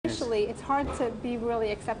especially, it's hard to be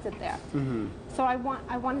really accepted there. So I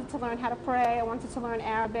wanted to learn how to pray, I wanted to learn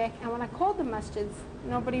Arabic, and when I called the masjids,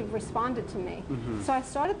 nobody responded to me. So I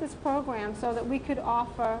started this program so that we could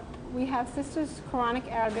offer, we have sisters Quranic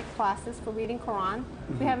Arabic classes for reading Quran,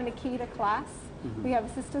 we have an Akida class, we have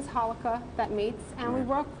a sisters halaqah that meets, and we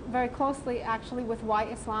work very closely actually with Why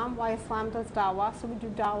Islam does dawah, so we do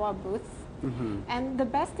dawah booths. And the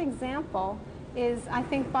best example is, I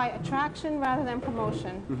think, by attraction rather than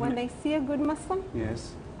promotion. When they see a good Muslim,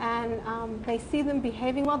 and they see them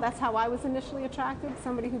behaving well, that's how I was initially attracted,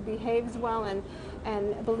 somebody who behaves well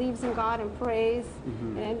and believes in God and prays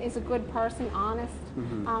and is a good person, honest.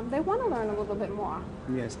 They want to learn a little bit more.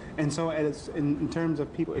 Yes, and so in terms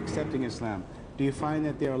of people accepting Islam, do you find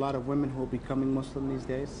that there are a lot of women who are becoming Muslim these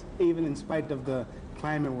days? Even in spite of the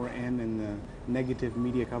climate we're in and the negative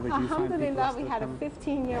media coverage, you find people Alhamdulillah, we had a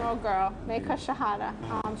 15-year-old girl make her shahada.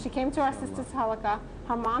 She came to our sister's halaqah.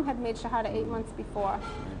 Her mom had made shahada 8 months before.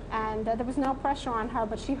 And there was no pressure on her,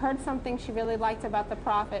 but she heard something she really liked about the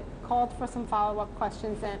Prophet, called for some follow-up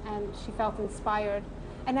questions, and she felt inspired.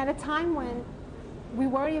 And at a time when we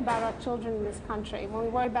worry about our children in this country, when we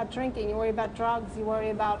worry about drinking, you worry about drugs, you worry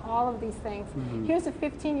about all of these things. Here's a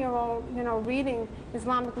 15-year-old, reading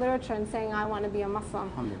Islamic literature and saying, I want to be a Muslim.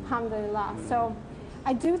 Alhamdulillah. So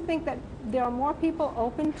I do think that there are more people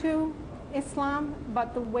open to Islam,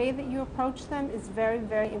 but the way that you approach them is very,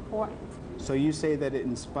 very important. So you say that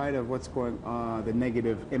in spite of what's going on, the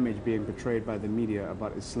negative image being portrayed by the media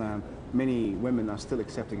about Islam, many women are still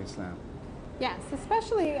accepting Islam. Yes,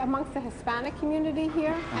 especially amongst the Hispanic community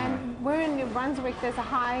here. And we're in New Brunswick, there's a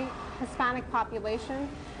high Hispanic population.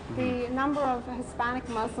 The number of Hispanic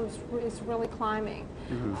Muslims is really climbing.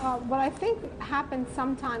 What I think happens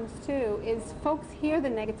sometimes too is folks hear the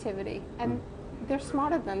negativity and they're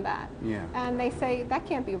smarter than that. And they say, that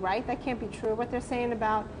can't be right, that can't be true. What they're saying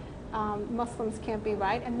about Muslims can't be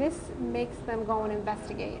right, and this makes them go and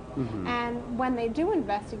investigate. And when they do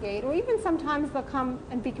investigate, or even sometimes they'll come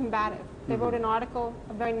and be combative. They wrote an article,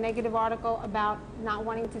 a very negative article, about not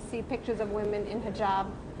wanting to see pictures of women in hijab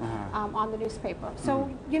on the newspaper. So,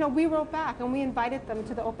 we wrote back and we invited them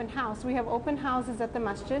to the open house. We have open houses at the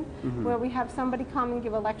masjid where we have somebody come and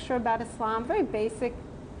give a lecture about Islam, very basic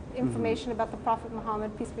information about the Prophet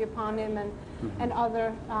Muhammad, peace be upon him, and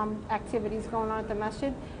other activities going on at the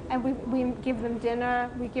masjid. And we give them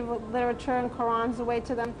dinner, we give literature and Qurans away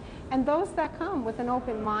to them. And those that come with an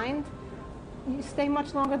open mind, you stay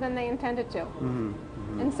much longer than they intended to.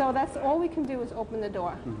 And so that's all we can do, is open the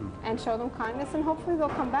door and show them kindness, and hopefully they'll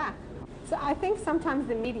come back. So I think sometimes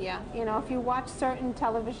the media, if you watch certain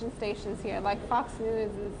television stations here, like Fox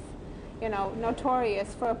News is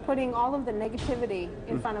notorious for putting all of the negativity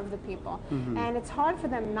in front of the people. And it's hard for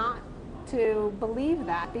them not to believe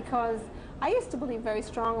that, because I used to believe very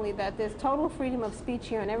strongly that there's total freedom of speech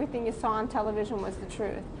here and everything you saw on television was the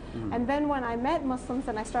truth. And then when I met Muslims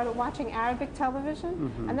and I started watching Arabic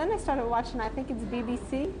television, and then I started watching, I think it's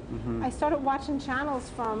BBC, I started watching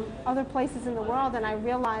channels from other places in the world, and I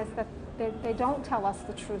realized that they don't tell us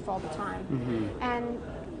the truth all the time. And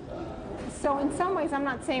so in some ways, I'm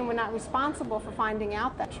not saying we're not responsible for finding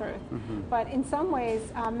out that truth, but in some ways,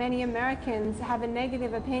 many Americans have a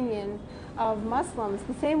negative opinion of Muslims,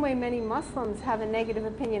 the same way many Muslims have a negative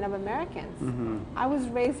opinion of Americans. I was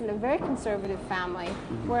raised in a very conservative family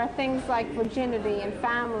where things like virginity and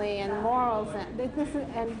family and morals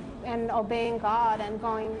and obeying God and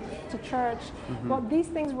going to church, well, these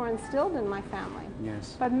things were instilled in my family.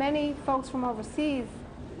 But many folks from overseas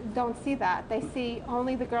don't see that. They see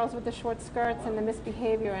only the girls with the short skirts and the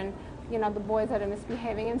misbehavior, and the boys that are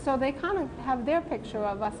misbehaving, and so they kind of have their picture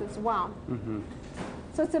of us as well.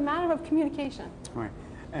 So it's a matter of communication. Right.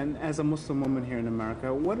 And as a Muslim woman here in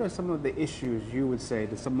America, what are some of the issues you would say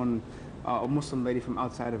that someone, a Muslim lady from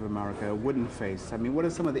outside of America, wouldn't face? I mean, what are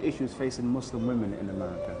some of the issues facing Muslim women in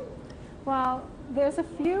America? Well, there's a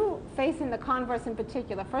few facing the converts in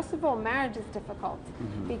particular. First of all, marriage is difficult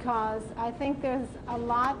because I think there's a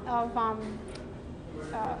lot of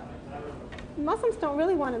Muslims don't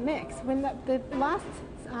really want to mix. When the last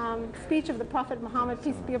speech of the Prophet Muhammad,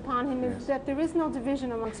 peace be upon him, is that there is no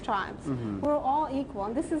division amongst tribes. We're all equal,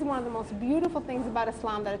 and this is one of the most beautiful things about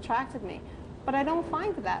Islam that attracted me. But I don't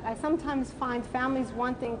find that. I sometimes find families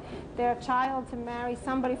wanting their child to marry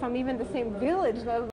somebody from even the same village,